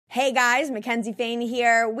Hey guys, Mackenzie Fain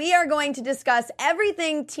here. We are going to discuss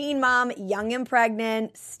everything Teen Mom, Young and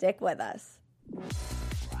Pregnant. Stick with us.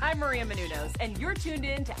 I'm Maria Menounos, and you're tuned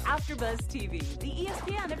in to AfterBuzz TV, the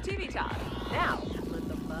ESPN of TV talk. Now, let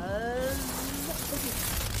the buzz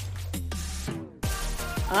begin.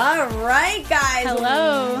 All right, guys.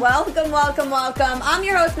 Hello. Welcome. I'm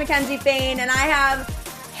your host, Mackenzie Fain, and I have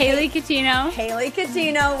Haley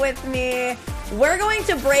Catino with me. We're going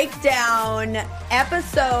to break down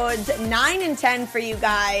episodes 9 and 10 for you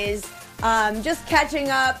guys, just catching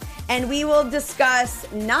up, and we will discuss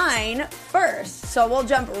 9 first. So we'll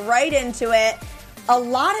jump right into it. A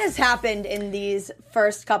lot has happened in these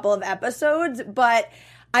first couple of episodes, but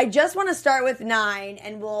I just want to start with 9,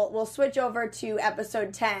 and we'll switch over to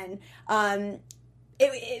episode 10.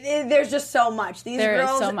 There's just so much. These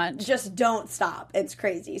girls just don't stop. It's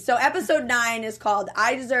crazy. So episode 9 is called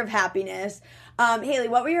I Deserve Happiness. Haley,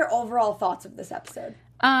 what were your overall thoughts of this episode?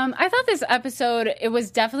 I thought this episode, it was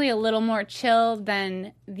definitely a little more chill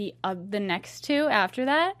than the next two after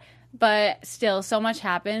that, but still so much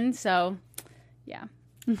happened, so yeah.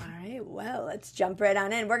 All right, well, let's jump right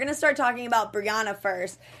on in. We're going to start talking about Brianna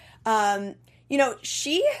first.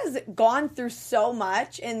 She has gone through so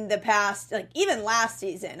much in the past, like even last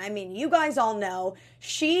season. I mean, you guys all know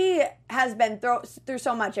she has been through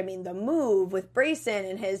so much. I mean, the move with Brayson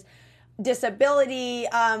and his disability,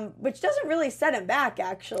 which doesn't really set him back,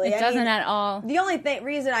 actually. It doesn't at all. The only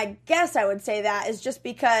reason I guess I would say that is just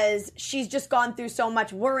because she's just gone through so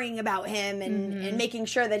much worrying about him and making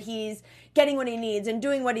sure that he's getting what he needs and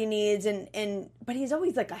doing what he needs, but he's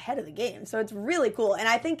always like ahead of the game, so it's really cool. And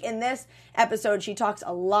I think in this episode she talks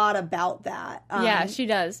a lot about that. Yeah, she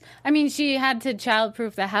does. I mean, she had to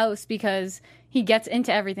childproof the house because he gets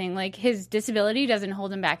into everything. Like, his disability doesn't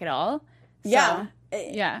hold him back at all. So,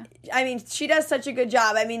 yeah. I mean, she does such a good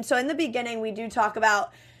job. I mean, so in the beginning we do talk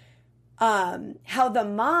about how the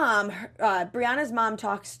mom, Brianna's mom,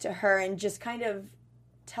 talks to her and just kind of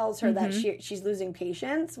tells her that she's losing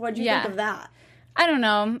patience. What do you think of that? I don't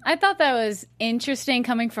know. I thought that was interesting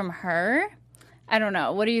coming from her. I don't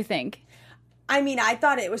know. What do you think? I mean, I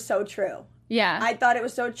thought it was so true. Yeah. I thought it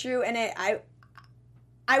was so true, and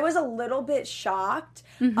I was a little bit shocked,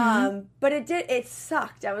 but it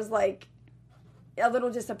sucked. I was like a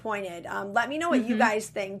little disappointed. Let me know what you guys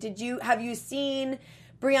think. Have you seen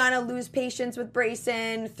Brianna lose patience with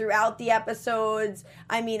Brayson throughout the episodes?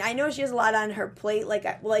 I mean, I know she has a lot on her plate, like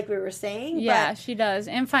we were saying. Yeah, but she does.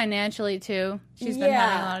 And financially, too. She's been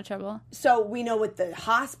having a lot of trouble. So we know with the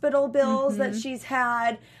hospital bills that she's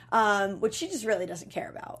had, which she just really doesn't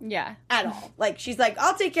care about. Yeah. At all. Like, she's like,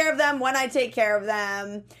 I'll take care of them when I take care of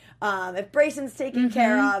them. If Brayson's taken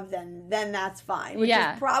care of, then that's fine. Which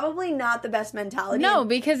is probably not the best mentality. No,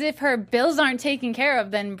 because if her bills aren't taken care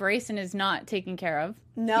of, then Brayson is not taken care of.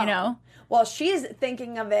 No. You know? Well, she's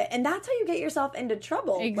thinking of it, and that's how you get yourself into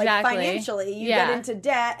trouble. Exactly. Like, financially. You get into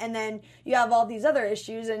debt, and then you have all these other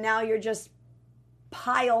issues, and now you're just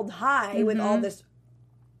piled high with all this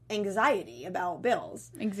anxiety about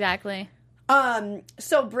bills. Exactly.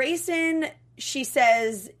 So Brayson, she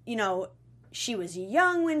says, she was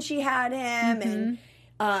young when she had him, and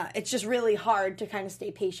it's just really hard to kind of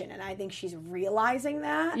stay patient, and I think she's realizing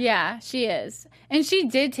that. Yeah, she is. And she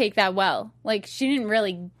did take that well. Like, she didn't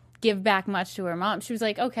really give back much to her mom. She was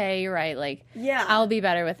like, okay, you're right. Like, I'll be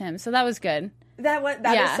better with him. So that was good.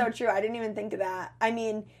 That is so true. I didn't even think of that. I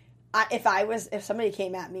mean, if somebody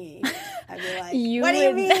came at me, I'd be like, what do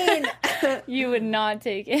you mean? You would not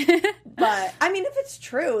take it. But, I mean, if it's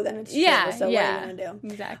true, then it's true. So what are you going to do?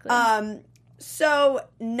 Exactly. So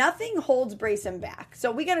nothing holds Brayson back.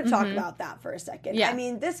 So we got to talk about that for a second. Yeah. I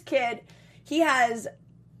mean, this kid, he's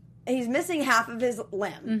missing half of his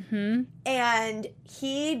limb. And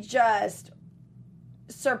he just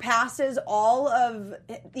surpasses all of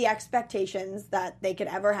the expectations that they could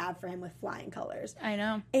ever have for him with flying colors. I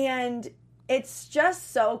know. And it's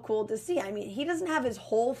just so cool to see. I mean, he doesn't have his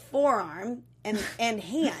whole forearm and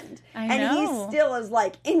hand. I know. And he still is,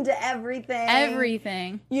 like, into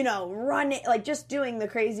everything. Running, like, just doing the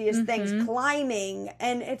craziest things, climbing.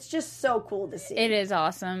 And it's just so cool to see. It is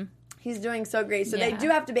awesome. He's doing so great. So they do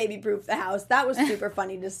have to baby-proof the house. That was super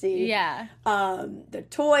funny to see. Yeah. The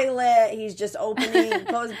toilet, he's just opening,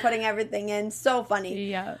 putting everything in. So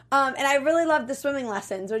funny. Yeah. And I really loved the swimming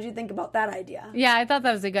lessons. What did you think about that idea? Yeah, I thought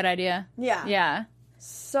that was a good idea. Yeah. Yeah.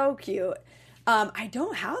 So cute. How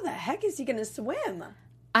the heck is he going to swim?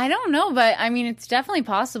 I don't know, but I mean, it's definitely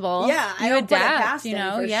possible. Yeah, I don't put it past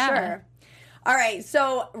him for yeah. sure. All right,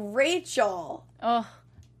 so Rachel. Oh,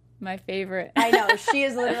 my favorite. I know, she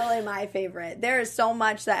is literally my favorite. There is so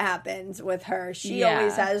much that happens with her. She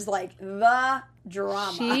always has, like, the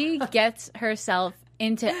drama. She gets herself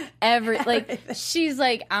into she's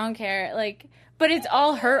like, I don't care. Like, but it's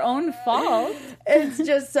all her own fault. It's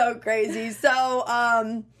just so crazy.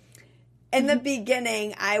 So, in the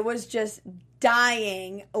beginning, I was just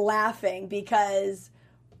dying laughing because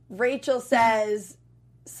Rachel says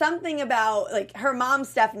something about, like, her mom,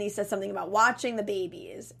 Stephanie, says something about watching the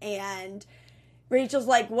babies. And Rachel's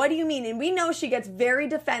like, what do you mean? And we know she gets very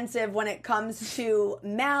defensive when it comes to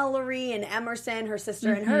Mallory and Emerson, her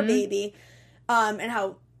sister and her baby, and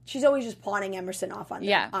how she's always just pawning Emerson off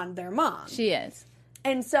on their mom. She is.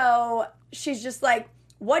 And so she's just like,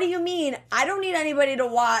 what do you mean? I don't need anybody to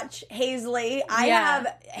watch Hazley.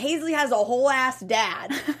 Hazley has a whole ass dad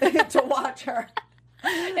to watch her.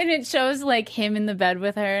 And it shows, like, him in the bed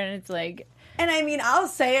with her, and it's like... And I mean, I'll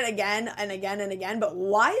say it again and again and again, but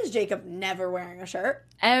why is Jacob never wearing a shirt?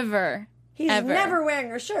 Ever. He's never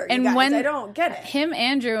wearing a shirt, and you guys. when I don't get it. Him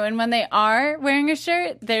and Drew, and when they are wearing a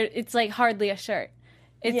shirt, it's like hardly a shirt.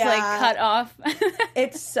 It's like cut off.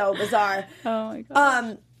 It's so bizarre. Oh my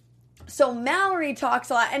god. So Mallory talks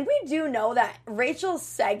a lot, and we do know that Rachel's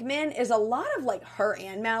segment is a lot of, like, her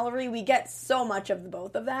and Mallory. We get so much of the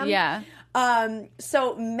both of them. Yeah.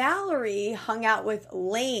 So Mallory hung out with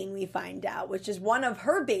Lane, we find out, which is one of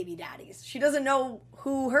her baby daddies. She doesn't know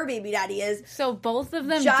who her baby daddy is. So both of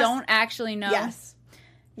them don't actually know? Yes.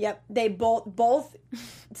 Yep. They both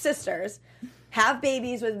sisters have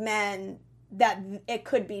babies with men that it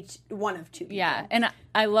could be one of two people. Yeah, and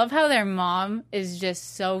I love how their mom is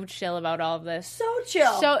just so chill about all of this. So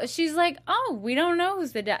chill. So she's like, oh, we don't know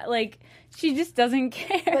who's the dad. Like, she just doesn't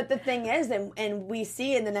care. But the thing is, and we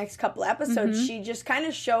see in the next couple episodes, she just kind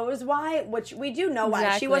of shows why, which we do know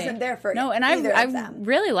why. She wasn't there for either of them.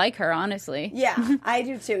 Really like her, honestly. Yeah, I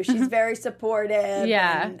do too. She's very supportive.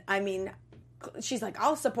 Yeah. And, I mean, she's like,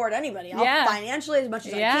 I'll support anybody. I'll financially as much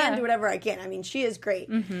as I can, do whatever I can. I mean, she is great.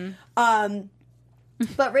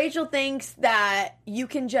 But Rachel thinks that you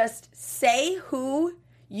can just say who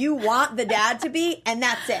you want the dad to be, and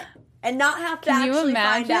that's it. And not have to actually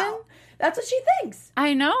find out. That's what she thinks.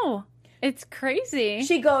 I know. It's crazy.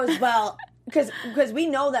 She goes, well, because we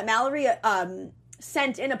know that Mallory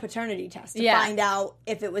sent in a paternity test to find out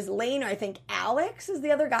if it was Lane or I think Alex is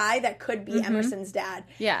the other guy that could be Emerson's dad.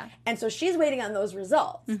 Yeah. And so she's waiting on those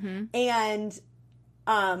results. And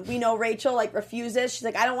we know Rachel, like, refuses. She's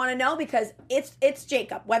like, I don't want to know because it's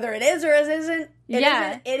Jacob. Whether it is or it isn't,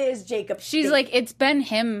 it is Jacob. She's like, it's been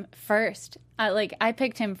him first. I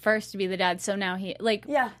picked him first to be the dad, so now he... Like,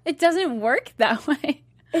 it doesn't work that way.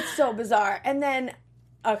 It's so bizarre. And then...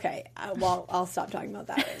 Okay, well, I'll stop talking about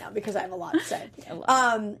that right now because I have a lot to say.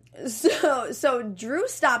 So Drew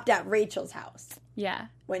stopped at Rachel's house. Yeah.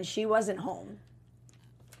 When she wasn't home.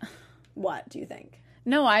 What do you think?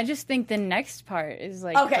 No, I just think the next part is,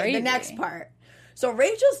 like, crazy. The next part. So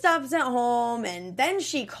Rachel stops at home, and then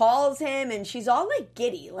she calls him, and she's all, like,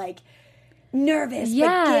 giddy, like, nervous,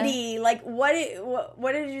 but giddy. Like, what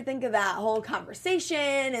did you think of that whole conversation?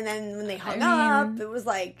 And then when they hung up, it was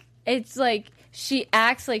like... It's like she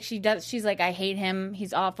acts like she does. She's like, I hate him.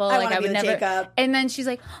 He's awful. I would never. Jacob. And then she's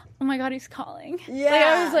like, oh my god, he's calling. Yeah. Like,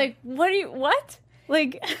 I was like, what?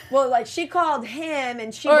 Like, well, like, she called him,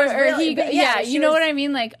 and she was really... you know what I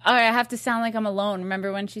mean? Like, oh, I have to sound like I'm alone.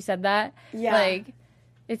 Remember when she said that? Yeah. Like,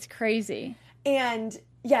 it's crazy. And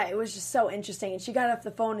yeah, it was just so interesting. And she got off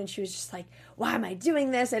the phone, and she was just like, why am I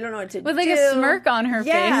doing this? I don't know what to do. With, like, a smirk on her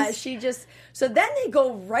face. Yeah, she just... So then they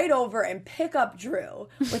go right over and pick up Drew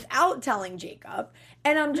without telling Jacob.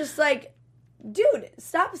 And I'm just like, dude,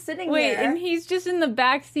 stop sitting there. Wait, and he's just in the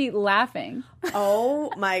backseat laughing.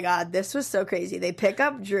 Oh, my God. This was so crazy. They pick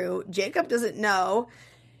up Drew. Jacob doesn't know.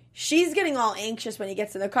 She's getting all anxious when he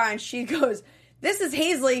gets in the car, and she goes, this is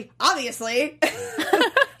Hazley, obviously.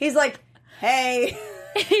 He's like, hey...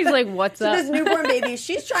 He's like, what's up? So this newborn baby,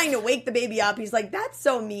 she's trying to wake the baby up. He's like, that's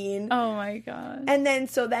so mean. Oh my god. And then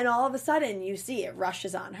all of a sudden you see it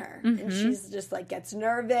rushes on her. And she's just like gets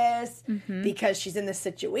nervous because she's in this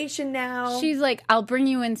situation now. She's like, I'll bring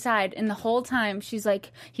you inside. And the whole time she's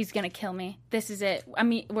like, he's going to kill me. This is it. I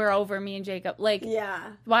mean, we're over, me and Jacob. Like,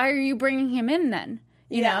 why are you bringing him in then?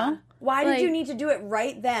 You know? Why did you need to do it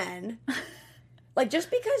right then? Like,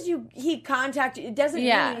 just because he contacted you, it doesn't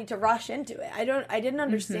mean you need to rush into it. I didn't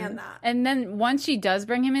understand that. And then once she does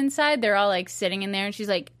bring him inside, they're all, like, sitting in there, and she's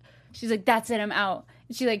like, that's it, I'm out.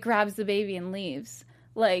 And she, like, grabs the baby and leaves.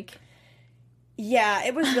 Like... Yeah,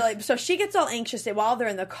 it was really... So she gets all anxious while they're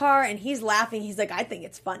in the car, and he's laughing. He's like, I think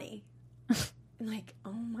it's funny. I'm like,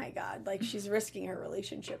 oh my God. Like, she's risking her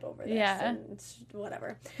relationship over this. Yeah. And it's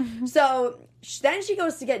whatever. So then she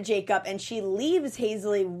goes to get Jacob, and she leaves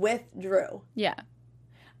Hazley with Drew. Yeah.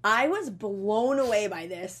 I was blown away by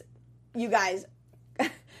this. You guys,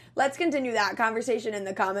 let's continue that conversation in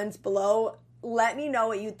the comments below. Let me know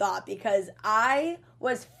what you thought, because I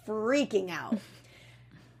was freaking out.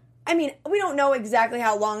 I mean, we don't know exactly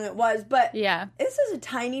how long it was, but this is a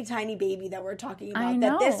tiny, tiny baby that we're talking about. I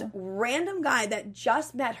know. That this random guy that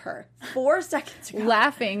just met her 4 seconds ago,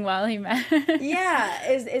 laughing while he met her.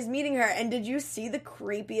 is meeting her. And did you see the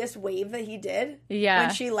creepiest wave that he did? Yeah.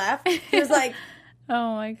 When she left? He was like,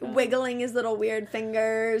 oh my God. wiggling his little weird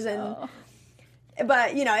fingers. And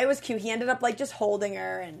but, you know, it was cute. He ended up, like, just holding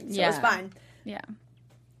her, and so it was fine. Yeah.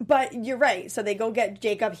 But you're right. So they go get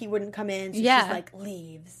Jacob. He wouldn't come in. So she's like,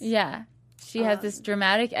 leaves. Yeah. She has this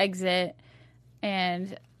dramatic exit.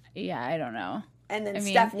 And, I don't know. And then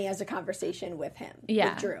Stephanie has a conversation with him.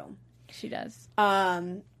 With Drew. She does.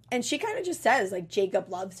 And she kind of just says, like, Jacob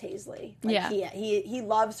loves Hazley. Like, he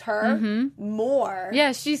loves her more.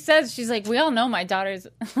 Yeah, she says, she's like, we all know my daughter's,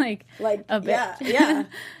 like a bitch. Yeah.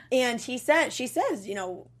 And she says, you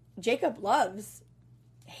know, Jacob loves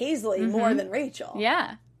Hazley more than Rachel.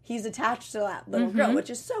 Yeah. He's attached to that little girl, which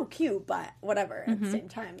is so cute, but whatever. At the same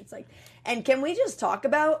time, it's like, and can we just talk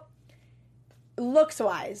about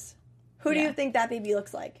looks-wise? Who do you think that baby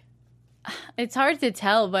looks like? It's hard to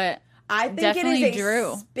tell, but I think definitely it is a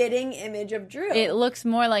Drew. spitting image of Drew. It looks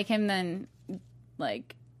more like him than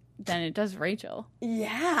it does Rachel.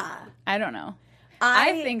 Yeah. I don't know.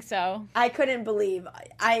 I think so. I couldn't believe.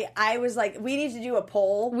 I was like, we need to do a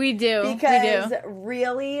poll. We do. Because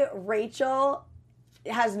really, Rachel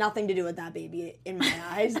has nothing to do with that baby in my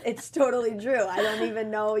eyes. It's totally Drew. I don't even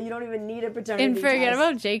know. You don't even need a paternity And forget test.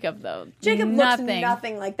 about Jacob, though. Jacob looks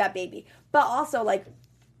nothing like that baby. But also, like,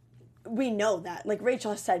 we know that. Like, Rachel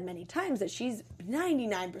has said many times that she's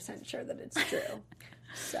 99% sure that it's Drew.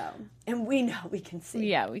 So, and we know, we can see.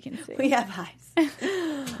 Yeah, we can see. We have eyes.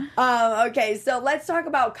 Okay, so let's talk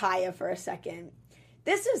about Kaya for a second.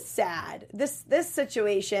 This is sad. This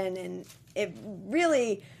situation, and it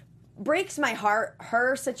really breaks my heart,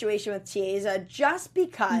 her situation with Chiesa, just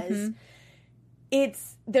because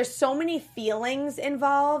there's so many feelings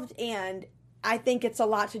involved, and I think it's a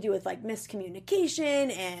lot to do with, like,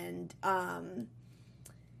 miscommunication and,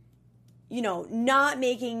 you know, not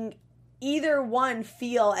making either one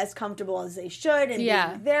feel as comfortable as they should and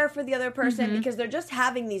being there for the other person because they're just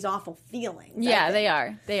having these awful feelings. Yeah, they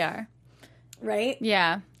are. They are. Right?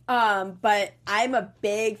 Yeah. But I'm a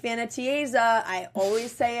big fan of Chiesa. I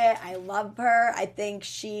always say it. I love her. I think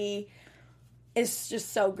she is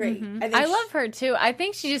just so great. I love her, too. I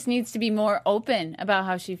think she just needs to be more open about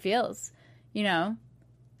how she feels, you know?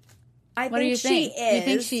 What do you think? You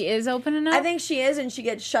think she is open enough? I think she is, and she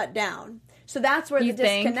gets shut down. So that's where the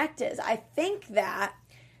disconnect is. I think that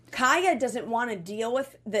Kaya doesn't want to deal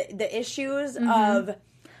with the issues of,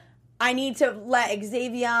 I need to let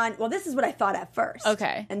Xavier. Well, this is what I thought at first.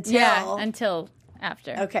 Okay. Until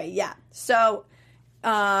after. Okay, yeah. So,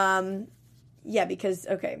 because,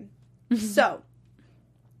 okay. So,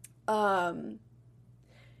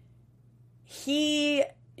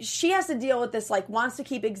 she has to deal with this, like, wants to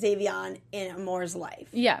keep Xavier in Amour's life.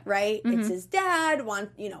 Yeah. Right? It's his dad,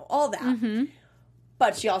 all that.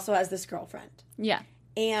 But she also has this girlfriend. Yeah.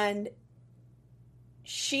 And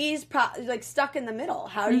she's like stuck in the middle.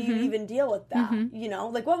 How do you even deal with that? You know,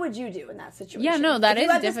 like, what would you do in that situation? Yeah, no, that if is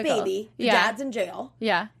you have difficult. This baby, your dad's in jail.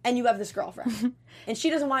 Yeah. And you have this girlfriend. And she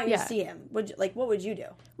doesn't want you to see him. What would you do?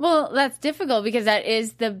 Well, that's difficult because that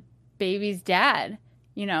is the baby's dad,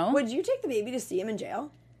 you know? Would you take the baby to see him in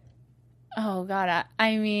jail? Oh, God.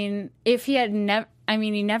 I mean, if he had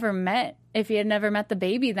never met the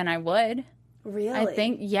baby, then I would. Really?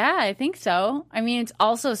 I think so. I mean, it's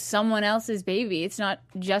also someone else's baby. It's not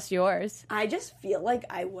just yours. I just feel like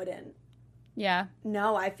I wouldn't. Yeah.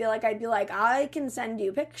 No, I feel like I'd be like, I can send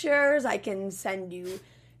you pictures. I can send you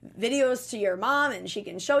videos to your mom and she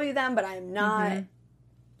can show you them, but I'm not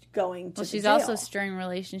going to she's jail. Also strained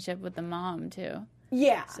relationship with the mom, too.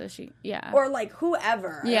 Yeah. So or, like,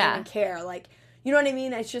 whoever. I don't care. Like, you know what I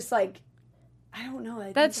mean? It's just, like, I don't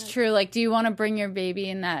know. That's true. Like, do you want to bring your baby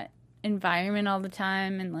in that environment all the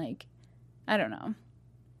time? And, like, I don't know.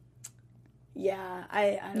 Yeah.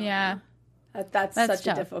 I don't know. That's such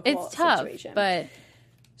tough. a difficult it's tough, situation. But.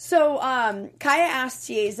 So, Kaya asked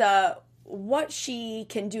Chiesa what she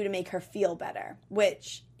can do to make her feel better,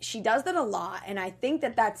 which she does that a lot. And I think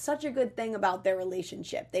that that's such a good thing about their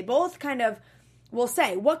relationship. They both kind of will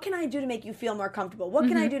say, what can I do to make you feel more comfortable? What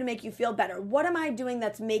can I do to make you feel better? What am I doing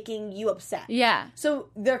that's making you upset? Yeah. So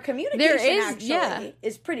their communication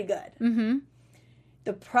is pretty good. Mm-hmm.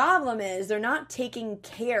 The problem is they're not taking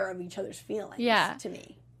care of each other's feelings to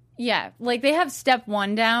me. Yeah, like they have step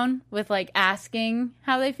 1 down with like asking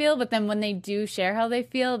how they feel, but then when they do share how they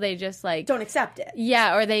feel, they just like don't accept it.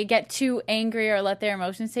 Yeah, or they get too angry or let their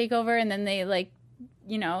emotions take over, and then they like,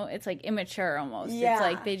 you know, it's like immature almost. Yeah. It's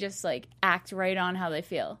like they just like act right on how they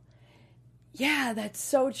feel. Yeah, that's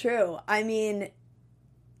so true. I mean,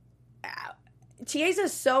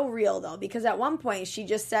 Tiesa's so real though, because at one point she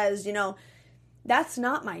just says, you know, that's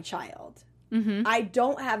not my child. Mm-hmm. I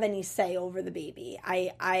don't have any say over the baby.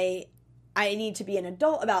 I need to be an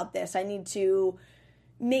adult about this. I need to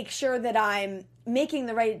make sure that I'm making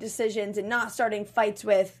the right decisions and not starting fights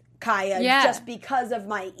with Kaya just because of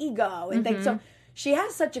my ego and things. So she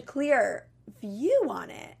has such a clear view on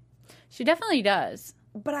it. She definitely does.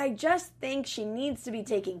 But I just think she needs to be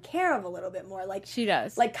taken care of a little bit more. Like she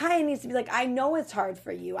does. Like Kaya needs to be like, I know it's hard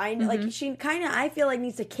for you. Like she kind of, I feel like,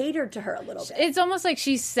 needs to cater to her a little bit. It's almost like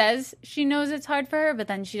she says she knows it's hard for her, but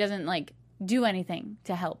then she doesn't like do anything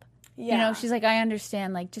to help. Yeah. You know, she's like, I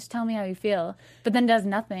understand. Like, just tell me how you feel, but then does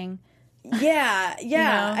nothing. Yeah,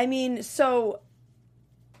 yeah. You know? I mean, so,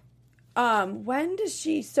 when does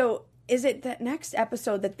she? So, is it that next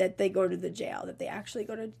episode that they go to the jail? That they actually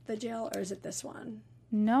go to the jail, or is it this one?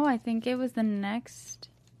 No, I think it was the next.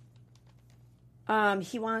 No.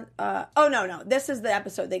 This is the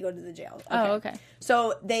episode they go to the jail. Okay. Oh, okay.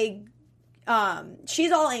 So they,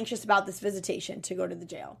 she's all anxious about this visitation to go to the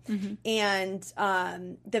jail. Mm-hmm.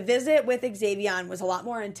 And the visit with Xavion was a lot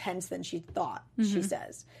more intense than she thought, she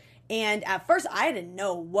says. And at first, I didn't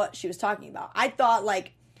know what she was talking about. I thought,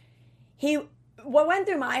 like, what went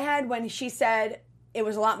through my head when she said it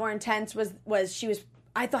was a lot more intense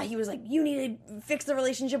I thought he was like, you need to fix the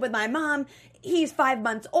relationship with my mom. He's 5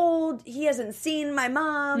 months old. He hasn't seen my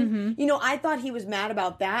mom. Mm-hmm. You know, I thought he was mad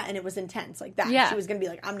about that, and it was intense like that. Yeah. She was going to be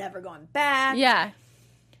like, I'm never going back. Yeah.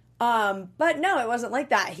 But no, it wasn't like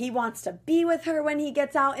that. He wants to be with her when he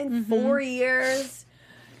gets out in 4 years.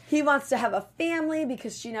 He wants to have a family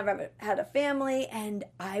because she never had a family, and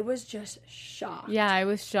I was just shocked. Yeah, I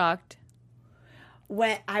was shocked.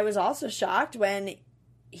 I was also shocked when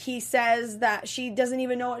he says that she doesn't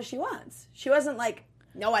even know what she wants. She wasn't like,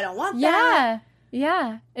 no, I don't want that.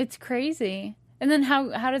 Yeah, it's crazy. And then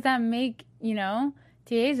how does that make, you know,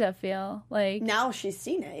 Tiesa feel? Like, now she's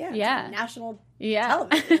seen it. Yeah. Yeah. It's on national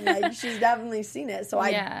television. Like, she's definitely seen it. So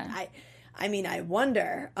I mean, I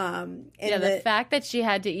wonder. The fact that she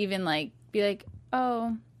had to even like be like,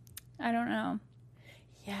 oh, I don't know.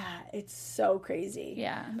 Yeah, it's so crazy.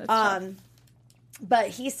 Yeah. That's tough. But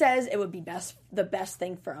he says it would be the best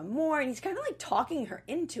thing for Amor, and he's kind of like talking her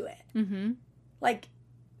into it. Mm-hmm. Like,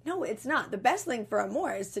 no, it's not. The best thing for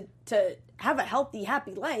Amor is to have a healthy,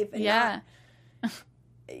 happy life and not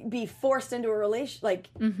be forced into a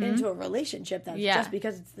into a relationship that's just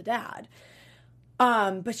because it's the dad.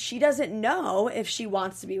 But she doesn't know if she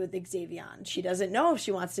wants to be with Xavion. She doesn't know if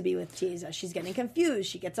she wants to be with Tiesa. She's getting confused.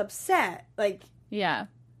 She gets upset. Like, yeah.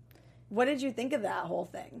 What did you think of that whole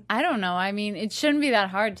thing? I don't know. I mean, it shouldn't be that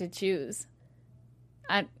hard to choose.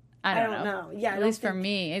 I don't know. Yeah, at least for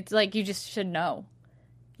me, it's like you just should know.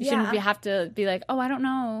 You shouldn't have to be like, oh, I don't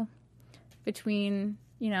know, between,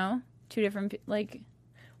 you know, two different like.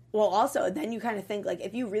 Well, also, then you kind of think like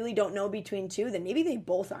if you really don't know between two, then maybe they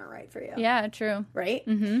both aren't right for you. Yeah, true. Right.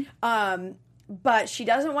 Mm-hmm. But she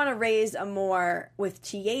doesn't want to raise Amor with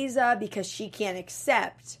Tiesa because she can't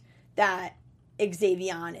accept that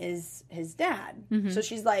Xavion is his dad. Mm-hmm. So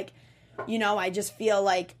she's like, you know, I just feel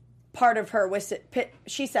like part of her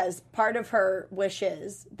she says part of her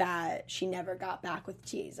wishes that she never got back with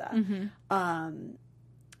Tiesa. Mm-hmm.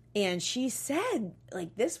 And she said,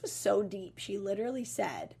 like, this was so deep. She literally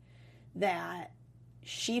said that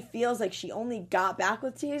she feels like she only got back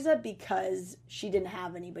with Tiesa because she didn't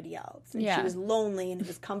have anybody else. And she was lonely and it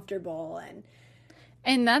was comfortable.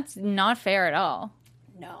 And that's not fair at all.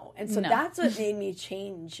 No. And so that's what made me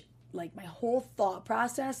change, like, my whole thought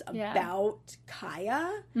process about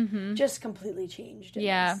Kaya just completely changed in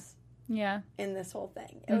this whole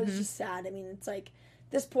thing. It was just sad. I mean, it's like,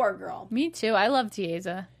 this poor girl. Me too. I love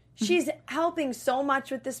Tiesa. She's helping so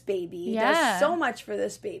much with this baby. Does so much for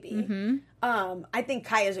this baby. Mm-hmm. I think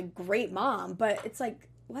Kaya's a great mom, but it's like,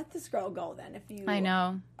 let this girl go then if you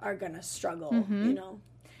are going to struggle, you know.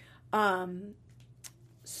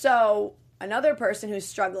 So another person who's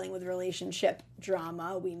struggling with relationship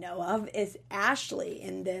drama we know of is Ashley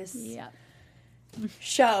in this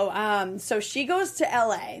show. So she goes to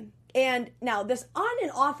LA. And now this on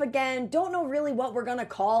and off again, don't know really what we're going to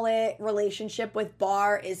call it, relationship with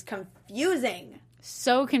Bar is confusing.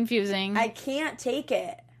 So confusing. I can't take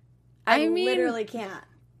it. I mean, literally can't.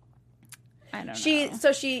 I don't know.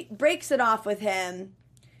 So she breaks it off with him,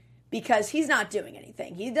 because he's not doing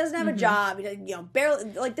anything. He doesn't have a job. He,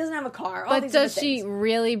 barely doesn't have a car. All But these does different she things.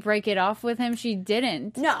 really break it off with him? She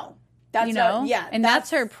didn't. No, that's and that's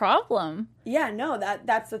her problem. Yeah, no,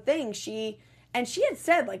 that's the thing. She had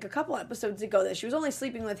said like a couple episodes ago that she was only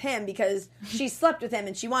sleeping with him because she slept with him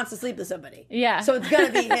and she wants to sleep with somebody. Yeah. So it's gonna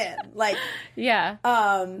be him. Like, Yeah.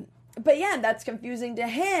 but yeah, that's confusing to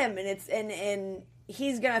him, and it's and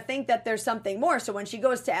he's gonna think that there's something more. So when she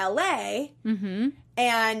goes to LA,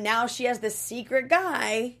 and now she has this secret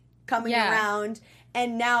guy coming around,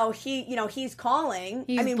 and now he's calling.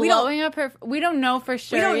 He's we blowing up her. We don't know for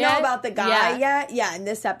sure. We don't yet. know about the guy yet. Yeah, in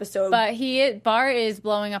this episode, But Bar is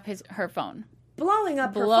blowing up her phone. blowing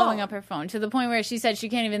up Her phone to the point where she said she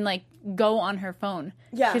can't even like go on her phone.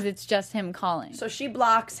 Yeah. Because it's just him calling. So she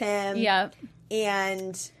blocks him. Yeah.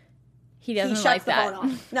 And He he doesn't shuts like the that.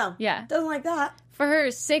 phone off. No. Yeah. Doesn't like that. For her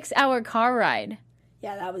 6-hour car ride.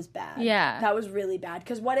 Yeah, that was bad. Yeah. That was really bad.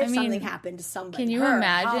 Because what if I mean, something happened to somebody? Can you Her,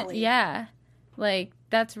 imagine? Holly. Yeah. Like,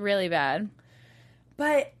 that's really bad.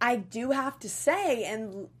 But I do have to say,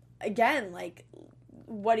 and again, like,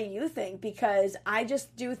 what do you think? Because I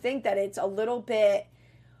just do think that it's a little bit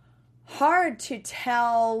hard to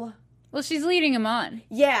tell. Well, she's leading him on.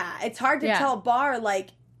 Yeah, it's hard to Yeah. tell Bar, like,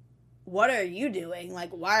 what are you doing? Like,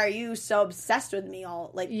 why are you so obsessed with me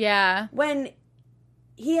all? Like, Yeah. when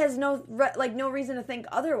he has no reason to think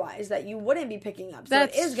otherwise, that you wouldn't be picking up. So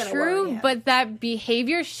That's it is going to worry true, him. but that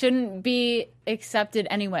behavior shouldn't be accepted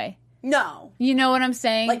anyway. No. You know what I'm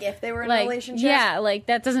saying? Like, if they were in a Like, relationship? Yeah, like,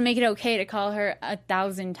 that doesn't make it okay to call her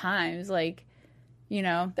 1,000 times, like,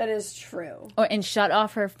 That is true. and shut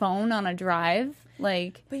off her phone on a drive.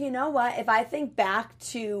 Like, But you know what? If I think back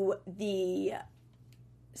to the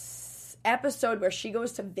episode where she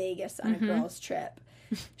goes to Vegas on a girls' trip,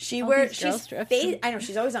 she's girls' trips. I know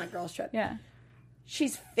she's always on a girls' trip. yeah.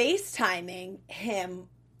 She's FaceTiming him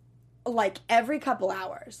like every couple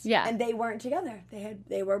hours. Yeah. And they weren't together.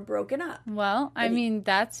 They were broken up. Well, I mean,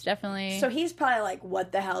 that's definitely... So he's probably like,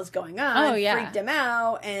 what the hell's going on? Oh, yeah. Freaked him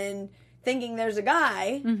out and thinking there's a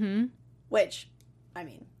guy, which, I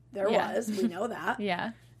mean, there Yeah. was. We know that.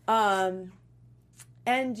 yeah. And,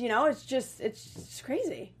 it's just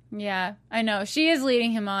crazy. Yeah, I know. She is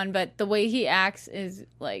leading him on, but the way he acts is,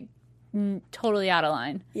 like, totally out of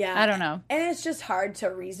line. Yeah. I don't know. And it's just hard to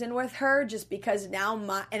reason with her just because now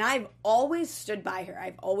and I've always stood by her.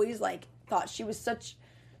 I've always, like, thought she was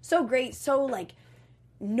so great, so, like,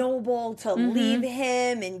 noble to leave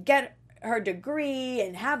him and get her degree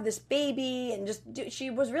and have this baby and just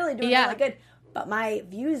she was really doing really good. But my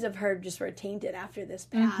views of her just were tainted after this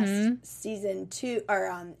past season 2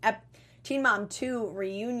 or Teen Mom 2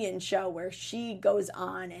 reunion show where she goes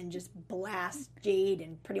on and just blasts Jade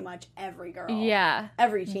and pretty much every girl. Yeah.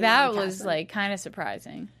 Every teen That Mom was, cast like, kind of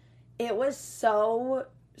surprising. It was so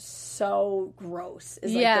gross.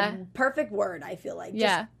 Is like the perfect word, I feel like.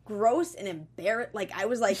 Just gross and embarrassed. Like, I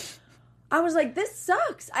was like, this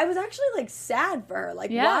sucks. I was actually, like, sad for her.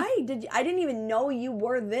 Like, why I didn't even know you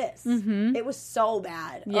were this. It was so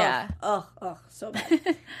bad. Yeah. Ugh, so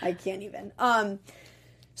bad. I can't even.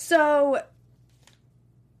 So,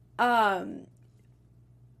 Ashley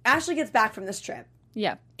gets back from this trip.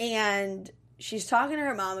 Yeah. And she's talking to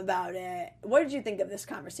her mom about it. What did you think of this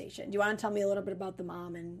conversation? Do you want to tell me a little bit about the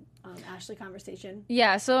mom and Ashley conversation?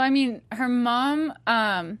 Yeah, so, I mean, her mom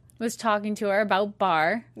was talking to her about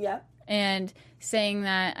Bar. Yep. And saying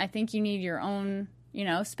that I think you need your own,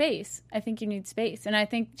 space. I think you need space. And I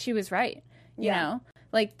think she was right, you know?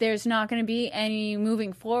 Like, there's not going to be any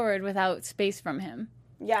moving forward without space from him.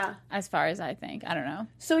 Yeah. As far as I think. I don't know.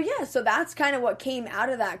 So, yeah, so that's kind of what came out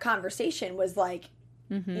of that conversation was like,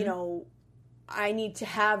 I need to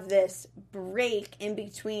have this break in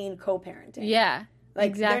between co-parenting. Yeah.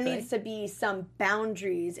 Like, exactly. there needs to be some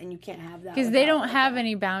boundaries, and you can't have that. Because they don't have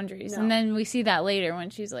any boundaries. No. And then we see that later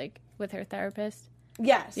when she's, like, with her therapist.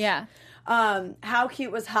 Yes. Yeah. How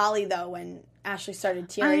cute was Holly, though, when Ashley started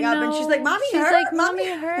tearing up, and she's like, Mommy she's hurt? like, Mommy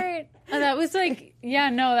hurt. And that was, like,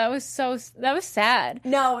 that was sad.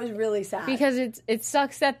 No, it was really sad. Because it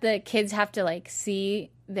sucks that the kids have to, like,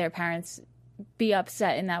 see their parents be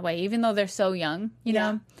upset in that way, even though they're so young, you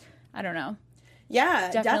know? I don't know.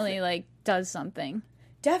 Yeah, Definitely, like, does something.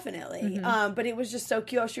 Definitely. But it was just so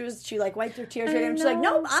cute. She like wiped her tears right, and she's like,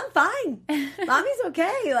 "No, I'm fine. Mommy's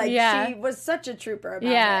okay." Like, she was such a trooper about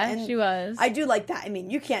it. And she was. I do like that. I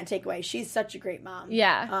mean, you can't take away. She's such a great mom.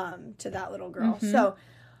 Yeah. To that little girl. So,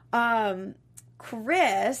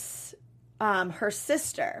 Chris, her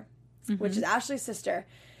sister, which is Ashley's sister,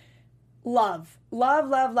 love,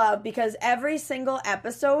 because every single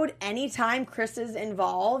episode, anytime Chris is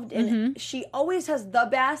involved, and she always has the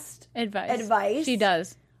best Advice. advice. She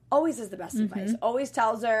does. always has the best advice. Always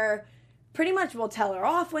tells her, pretty much will tell her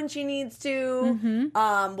off when she needs to.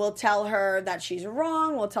 We'll tell her that she's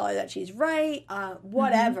wrong. We'll tell her that she's right.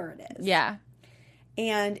 Whatever it is. Yeah.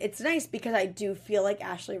 And it's nice because I do feel like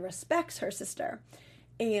Ashley respects her sister.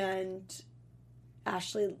 And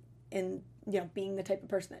Ashley, being the type of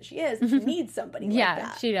person that she is, she needs somebody like that.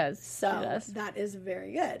 Yeah, she does. So that is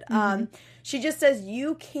very good. She just says,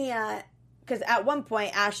 you can't, because at one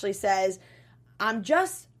point Ashley says,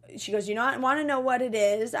 she goes, want to know what it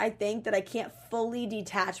is? I think that I can't fully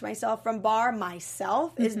detach myself from Bar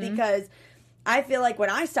myself is because I feel like when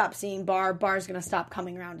I stop seeing Bar's going to stop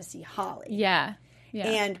coming around to see Holly. Yeah. Yeah.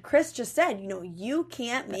 And Chris just said, you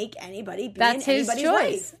can't make anybody be That's in his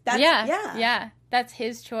anybody's choice. life. Yeah. That's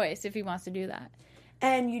his choice if he wants to do that.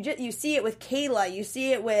 And you see it with Kayla. You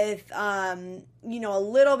see it with, a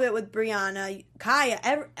little bit with Brianna,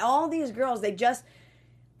 Kaya, all these girls.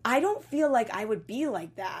 I don't feel like I would be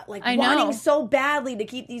like that. Like, wanting so badly to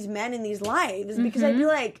keep these men in these lives because I'd be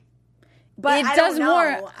like, but I don't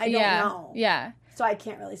know. I don't know. Yeah. So I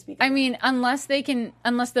can't really speak. I mean, unless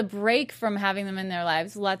the break from having them in their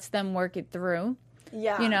lives lets them work it through.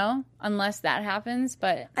 Yeah. Unless that happens.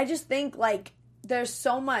 But I just think, like, there's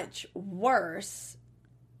so much worse.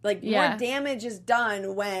 Like, more damage is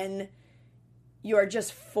done when you're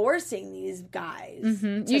just forcing these guys.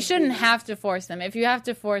 You shouldn't have to force them. If you have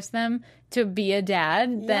to force them to be a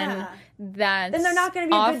dad, then they're not going to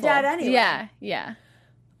be awful. a good dad anyway. Yeah.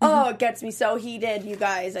 Oh, it gets me so heated, you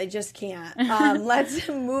guys. I just can't. Let's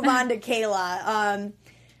move on to Kayla.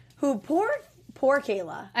 Poor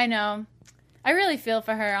Kayla. I know. I really feel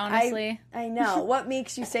for her, honestly. I know. What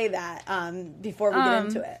makes you say that before we get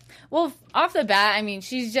into it? Well, off the bat, I mean,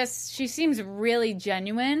 she seems really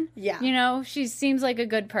genuine. Yeah. She seems like a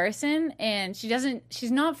good person, and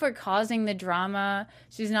she's not for causing the drama.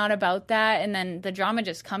 She's not about that, and then the drama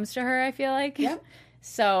just comes to her, I feel like. Yep.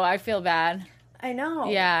 So I feel bad. I know.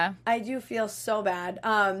 Yeah. I do feel so bad.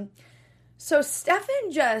 So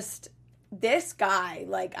Stefan this guy,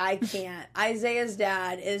 like, I can't. Isaiah's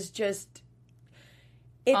dad is just,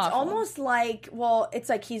 it's awful. almost like, it's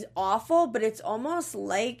like he's awful, but it's almost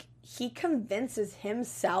like he convinces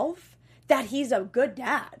himself that he's a good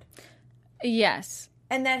dad. Yes.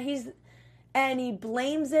 And that he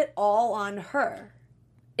blames it all on her.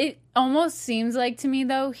 It almost seems like to me,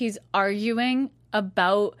 though, he's arguing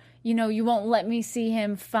about, you won't let me see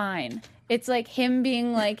him, fine. It's like him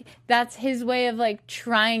being like, that's his way of like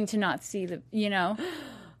trying to not see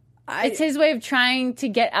it's his way of trying to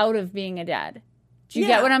get out of being a dad. Do you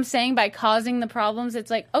get what I'm saying? By causing the problems, it's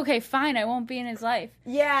like, okay, fine, I won't be in his life.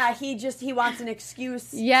 Yeah, he wants an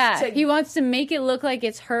excuse. Yeah, he wants to make it look like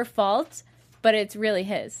it's her fault, but it's really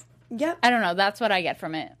his. Yep. I don't know. That's what I get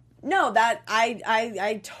from it. No, that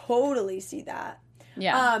I totally see that.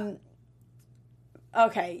 Yeah.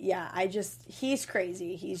 Okay, yeah, he's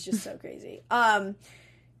crazy. He's just so crazy. And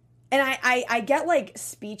I get, like,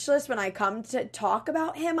 speechless when I come to talk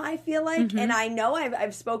about him, I feel like. And I know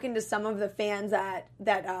I've spoken to some of the fans that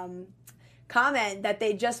comment that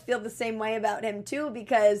they just feel the same way about him, too,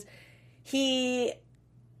 because he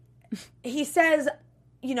says,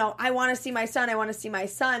 I want to see my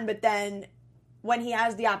son, but then when he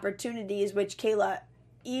has the opportunities, which Kayla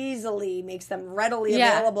easily makes them readily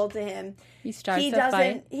available to him, he starts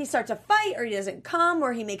a fight, or he doesn't come,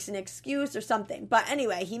 or he makes an excuse or something. But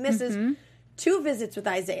anyway, he misses 2 visits with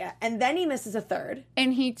Isaiah, and then he misses a 3rd.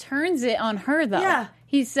 And he turns it on her, though. Yeah.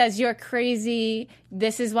 He says, you're crazy.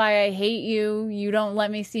 This is why I hate you. You don't let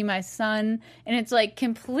me see my son. And it's like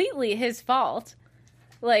completely his fault.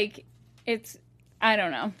 Like, I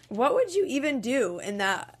don't know. What would you even do in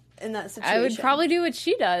that situation? I would probably do what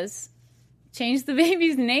she does. Change the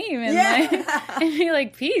baby's name and and be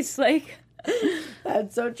like, peace. Like,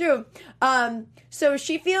 that's so true. So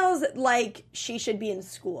she feels like she should be in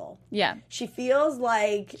school. Yeah. She feels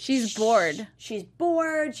like she's bored. She's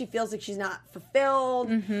bored. She feels like she's not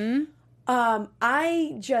fulfilled.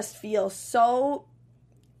 I just feel so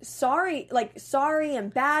sorry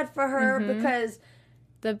and bad for her because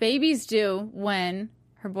the baby's due when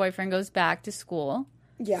her boyfriend goes back to school.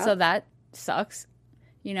 Yeah. So that sucks.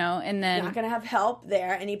 And then... not going to have help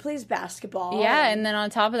there, and he plays basketball. Yeah, and then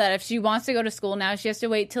on top of that, if she wants to go to school now, she has to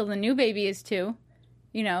wait till the new baby is 2,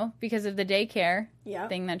 because of the daycare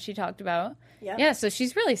thing that she talked about. Yep. Yeah, so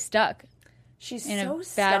she's really stuck. She's in so a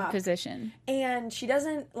stuck. bad position. And she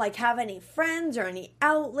doesn't, have any friends or any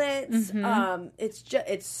outlets.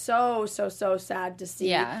 It's so sad to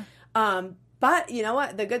see. Yeah. But you know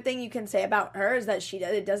what? The good thing you can say about her is that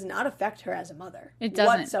it does not affect her as a mother. It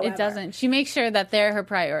doesn't. Whatsoever. It doesn't. She makes sure that they're her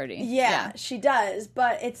priority. Yeah, she does.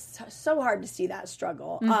 But it's so hard to see that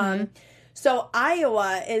struggle. So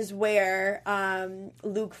Iowa is where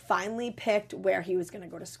Luke finally picked where he was going to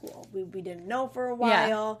go to school. We didn't know for a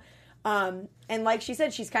while. And like she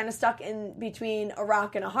said, she's kind of stuck in between a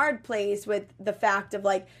rock and a hard place with the fact of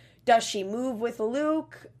like, does she move with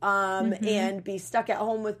Luke and be stuck at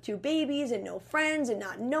home with 2 babies and no friends and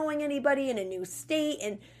not knowing anybody in a new state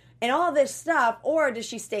and all this stuff? Or does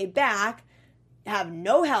she stay back, have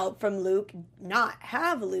no help from Luke, not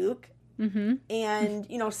have Luke, and,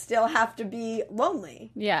 you know, still have to be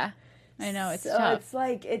lonely? Yeah. I know. It's so tough.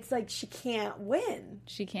 It's like she can't win.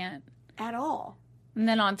 She can't. At all. And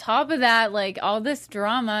then on top of that, like, all this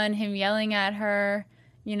drama and him yelling at her,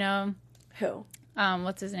 you know. Who?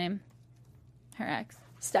 What's his name? Her ex.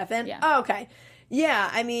 Stefan? Yeah. Oh, okay. Yeah,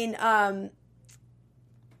 I mean,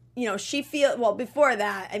 you know, before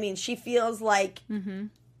that, I mean, she feels like,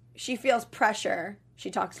 she feels pressure.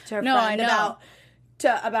 She talks to her friend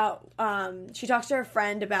she talks to her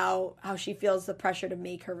friend about how she feels the pressure to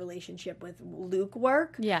make her relationship with Luke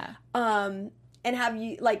work. Yeah. And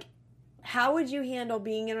how would you handle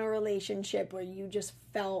being in a relationship where you just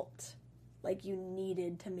felt like you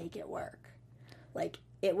needed to make it work? Like,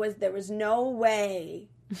 there was no way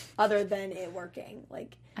other than it working.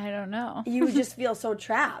 Like, I don't know. You would just feel so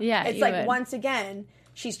trapped. Yeah, it's like, once again,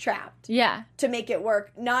 she's trapped. Yeah. To make it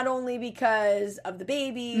work, not only because of the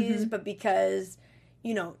babies, but because,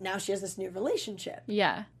 you know, now she has this new relationship.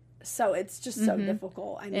 Yeah. So it's just so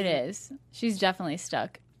difficult. I mean, it is. She's definitely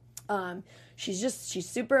stuck. She's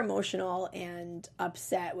super emotional and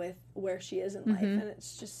upset with where she is in life, and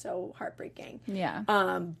it's just so heartbreaking. Yeah.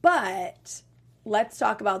 But let's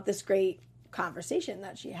talk about this great conversation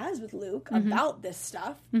that she has with Luke about this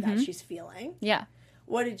stuff that she's feeling. Yeah.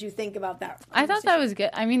 What did you think about that? I thought that was good.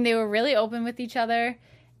 I mean, they were really open with each other,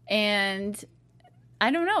 and I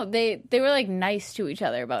don't know, they were like nice to each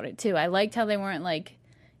other about it too. I liked how they weren't like,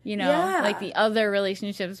 you know, like the other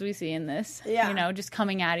relationships we see in this, you know, just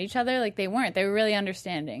coming at each other. Like, they weren't. They were really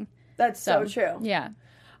understanding. That's so true. Yeah.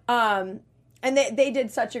 And they did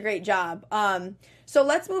such a great job. So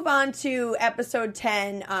let's move on to episode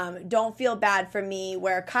 10, Don't Feel Bad for Me,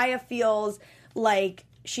 where Kaya feels like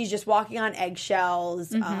she's just walking on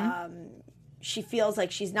eggshells. She feels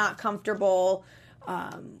like she's not comfortable.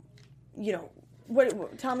 You know,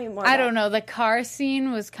 tell me more. I don't know. The car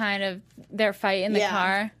scene was kind of their fight in the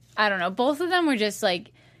car. I don't know. Both of them were just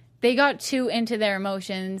like, they got too into their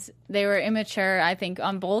emotions. They were immature, I think,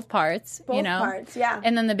 on both parts. Both you know? parts, yeah.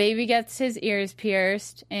 And then the baby gets his ears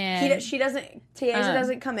pierced, and Tasia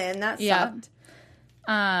doesn't come in. That sucked.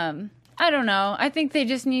 I don't know. I think they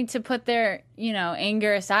just need to put their, you know,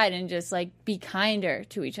 anger aside and just like be kinder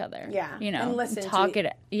to each other. Yeah, you know, and listen.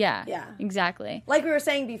 Yeah, exactly. Like we were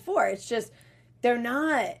saying before, it's just they're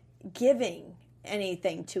not giving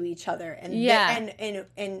anything to each other, and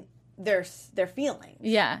and their feelings.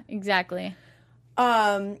 Yeah, exactly.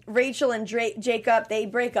 Rachel and Jacob, they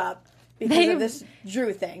break up because of this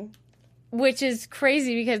Drew thing, which is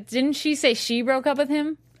crazy because didn't she say she broke up with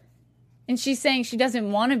him? And she's saying she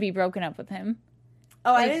doesn't want to be broken up with him.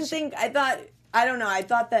 Oh, like, I don't know. I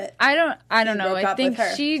thought that I don't know. I think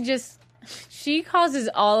she causes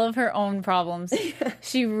all of her own problems.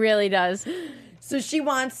 She really does. So she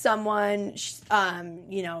wants someone,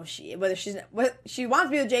 you know, she wants to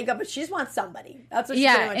be with Jacob, but she just wants somebody. That's what she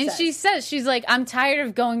pretty much says. She says, she's like, I'm tired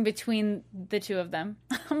of going between the two of them.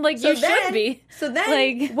 I'm like, you should be. So then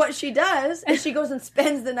like, what she does is she goes and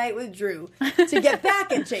spends the night with Drew to get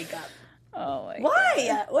back at Jacob. Oh my Why?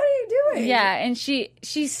 God. What are you doing? Yeah, and she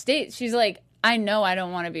states, she's like, I know I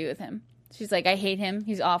don't want to be with him. She's like, I hate him.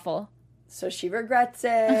 He's awful. So she regrets it,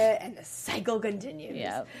 and the cycle continues.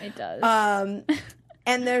 Yeah, it does.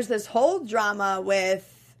 And there's this whole drama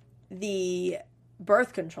with the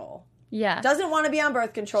birth control. Yeah. Doesn't want to be on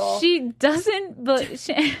birth control. She doesn't, but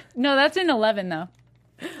no, that's in 11, though.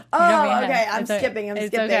 Oh, okay. I'm skipping.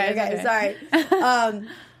 Okay, sorry.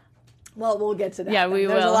 Well, we'll get to that. Yeah, we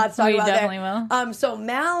will. There's a lot to talk about definitely there. will. So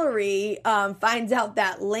Mallory finds out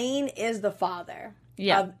that Lane is the father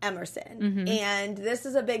of Emerson. And this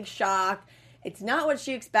is a big shock. It's not what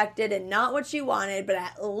she expected and not what she wanted, but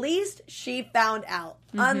at least she found out.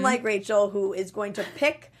 Unlike Rachel, who is going to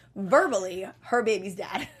pick verbally her baby's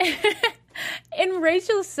dad. And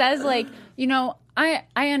Rachel says, like, you know, I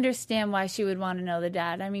understand why she would want to know the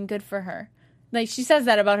dad. I mean, good for her. Like, she says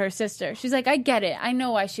that about her sister. She's like, I get it. I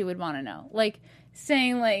know why she would want to know. Like,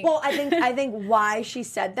 saying, like... Well, I think why she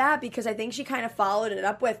said that, because I think she kind of followed it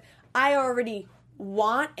up with, I already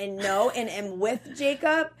want and know and am with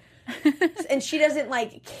Jacob, and she doesn't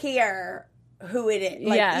like care who it is.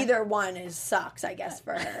 Like either one sucks, I guess,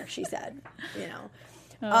 for her, she said, you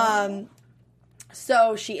know.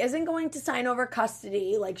 So she isn't going to sign over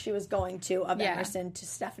custody like she was going to of Emerson to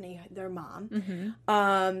Stephanie, their mom.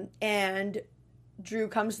 And Drew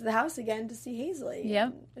comes to the house again to see Hazley.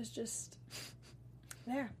 Yep. It's just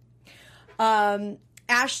there.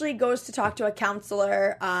 Ashley goes to talk to a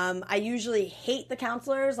counselor. I usually hate the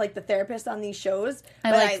counselors, like the therapist on these shows.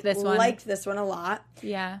 I liked this one a lot.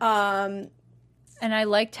 Yeah. And I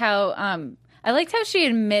liked how she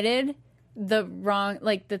admitted the wrong,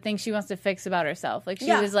 like the thing she wants to fix about herself. Like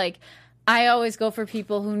she was like, I always go for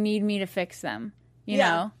people who need me to fix them, you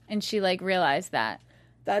know? And she like realized that.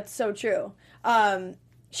 That's so true.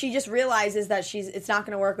 She just realizes that it's not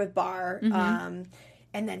going to work with Bar.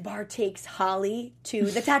 And then Bar takes Holly to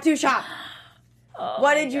the tattoo shop.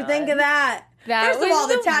 What did you think of that? First of all,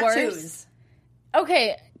 the tattoos. Worst.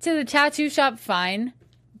 Okay, to the tattoo shop, fine.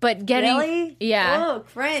 But getting... Really? Yeah. Oh,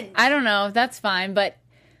 cringe. I don't know. That's fine. But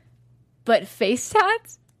face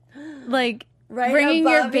tats? Like, right bringing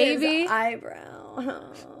above your baby... his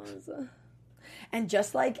eyebrows. And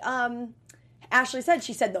just like Ashley said,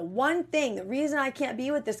 she said, the reason I can't be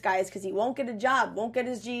with this guy is because he won't get a job, won't get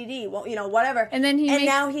his GED, won't, you know, whatever. And then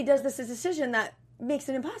now he does this decision that makes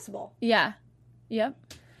it impossible. Yeah. Yep.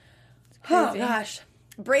 Oh, gosh.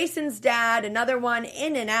 Brayson's dad, another one,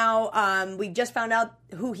 in and out. We just found out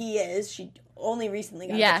who he is. She only recently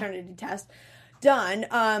got a paternity test done.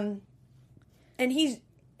 And he's,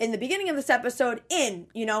 in the beginning of this episode,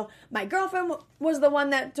 you know, my girlfriend was the one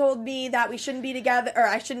that told me that we shouldn't be together, or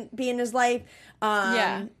I shouldn't be in his life.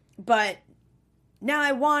 But now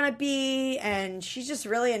I want to be, and she's just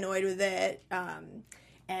really annoyed with it.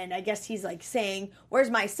 And I guess he's like saying, where's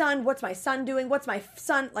my son? What's my son doing? What's my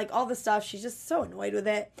son? Like all this stuff. She's just so annoyed with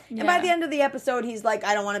it. Yeah. And by the end of the episode, he's like,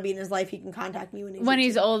 I don't want to be in his life. He can contact me when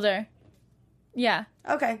he's older. Yeah.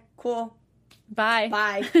 Okay, cool. Bye.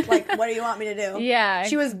 Like, what do you want me to do? Yeah.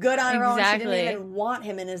 She was good on her own. She didn't even want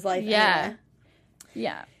him in his life anyway.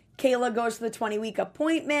 Yeah. Kayla goes to the 20-week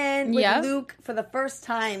appointment with Luke for the first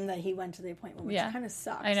time that he went to the appointment, which kind of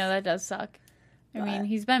sucks. I know, that does suck. I mean,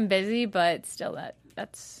 he's been busy, but still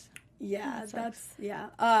that's... Yeah,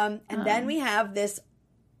 and then we have this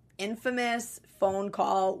infamous phone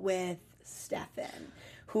call with Stefan,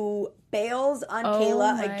 who bails on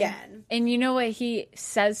Kayla again. And you know what he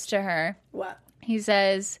says to her? What? He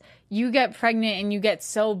says, you get pregnant and you get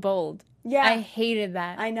so bold. Yeah. I hated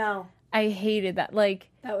that. I know. I hated that. Like...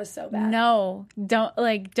 That was so bad. No.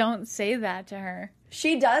 Don't say that to her.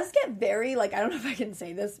 She does get very, like, I don't know if I can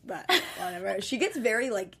say this, but whatever. She gets very,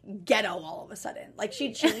 like, ghetto all of a sudden. Like,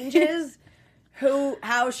 she changes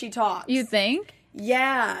how she talks. You think?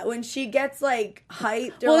 Yeah. When she gets, like,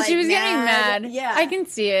 hyped or, well, like, she was getting mad. mad. Yeah. I can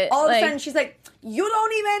see it. All of a sudden, she's like, you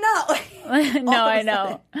don't even know. No, I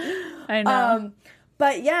know. I know.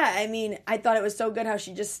 But, yeah, I mean, I thought it was so good how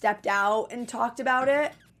she just stepped out and talked about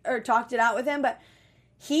it, or talked it out with him, but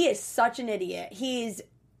he is such an idiot. He's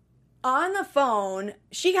on the phone.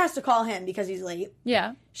 She has to call him because he's late.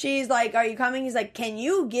 Yeah. She's like, are you coming? He's like, can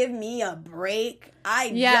you give me a break? I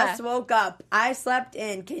just woke up. I slept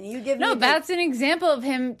in. Can you give me a break? No, that's an example of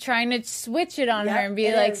him trying to switch it on her and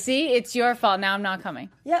be like, see, it's your fault. Now I'm not coming.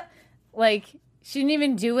 Yep. Like, she didn't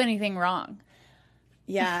even do anything wrong.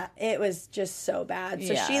 Yeah, it was just so bad.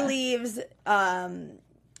 So she leaves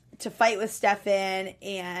to fight with Stefan,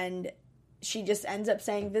 and she just ends up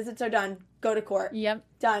saying, visits are done. Go to court. Yep.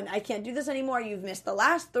 Done. I can't do this anymore. You've missed the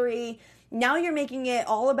last 3. Now you're making it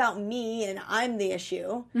all about me and I'm the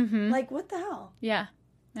issue. Mm-hmm. Like, what the hell? Yeah,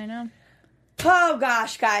 I know. Oh,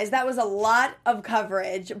 gosh, guys. That was a lot of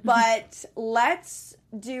coverage. But let's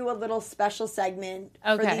do a little special segment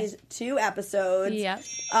for these 2 episodes. Yeah.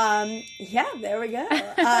 Yeah, there we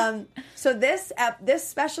go. So this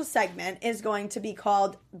special segment is going to be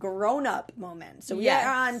called Grown Up Moment. So we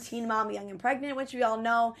are on Teen Mom, Young and Pregnant, which we all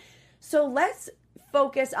know. So let's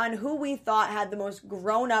focus on who we thought had the most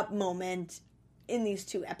grown up moment in these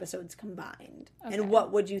 2 episodes combined. Okay. And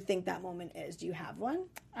what would you think that moment is? Do you have one?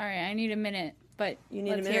 All right, I need a minute, but you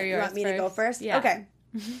need a minute. You want me to go first? Yeah. Okay.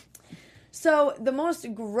 So the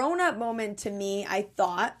most grown up moment to me, I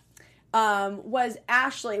thought, was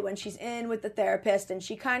Ashley when she's in with the therapist and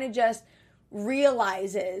she kind of just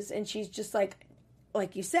realizes, and she's just like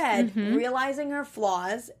you said, realizing her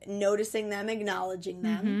flaws, noticing them, acknowledging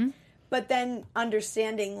them, but then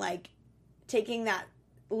understanding, like, taking that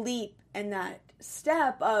leap and that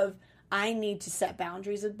step of, I need to set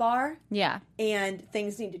boundaries with Bar. Yeah. And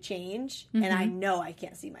things need to change. And I know I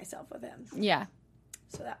can't see myself with him. Yeah.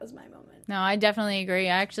 So that was my moment. No, I definitely agree.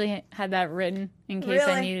 I actually had that written in case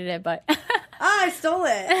I needed it, but I stole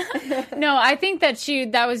it. No, I think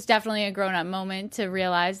that was definitely a grown-up moment to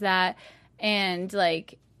realize that, and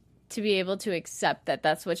like to be able to accept that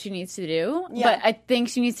that's what she needs to do. Yeah. But I think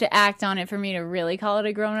she needs to act on it for me to really call it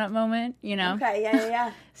a grown-up moment, you know? Okay,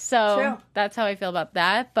 yeah. So True. That's how I feel about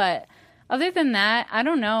that. But other than that, I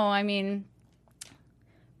don't know. I mean,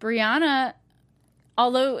 Brianna,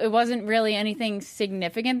 although it wasn't really anything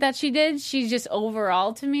significant that she did, she just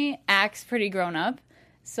overall, to me, acts pretty grown up.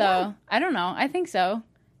 So, I don't know. I think so.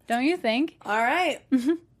 Don't you think? All right.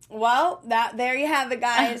 Well, there you have it,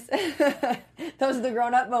 guys. Those are the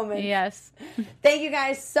grown-up moments. Yes. Thank you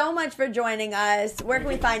guys so much for joining us. Where can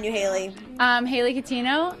we find you, Haley? Haley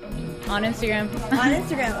Catino on Instagram. On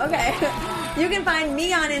Instagram, okay. You can find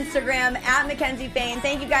me on Instagram at Mackenzie Fain.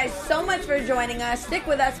 Thank you guys so much for joining us. Stick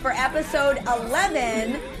with us for episode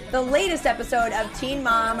 11, the latest episode of Teen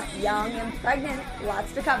Mom, Young and Pregnant.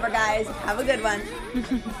 Lots to cover, guys. Have a good one.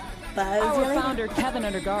 Buzz. Our founder, Kevin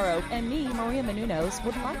Undergaro, and me, Maria Menounos,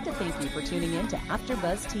 would like to thank you for tuning in to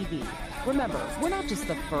AfterBuzz TV. Remember, we're not just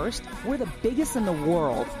the first, we're the biggest in the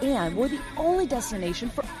world, and we're the only destination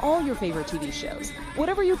for all your favorite TV shows.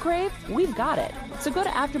 Whatever you crave, we've got it. So go to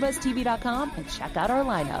AfterBuzzTV.com and check out our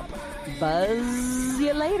lineup. Buzz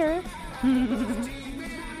you later.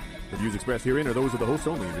 The views expressed herein are those of the hosts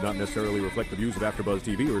only and do not necessarily reflect the views of AfterBuzz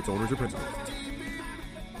TV or its owners or principals.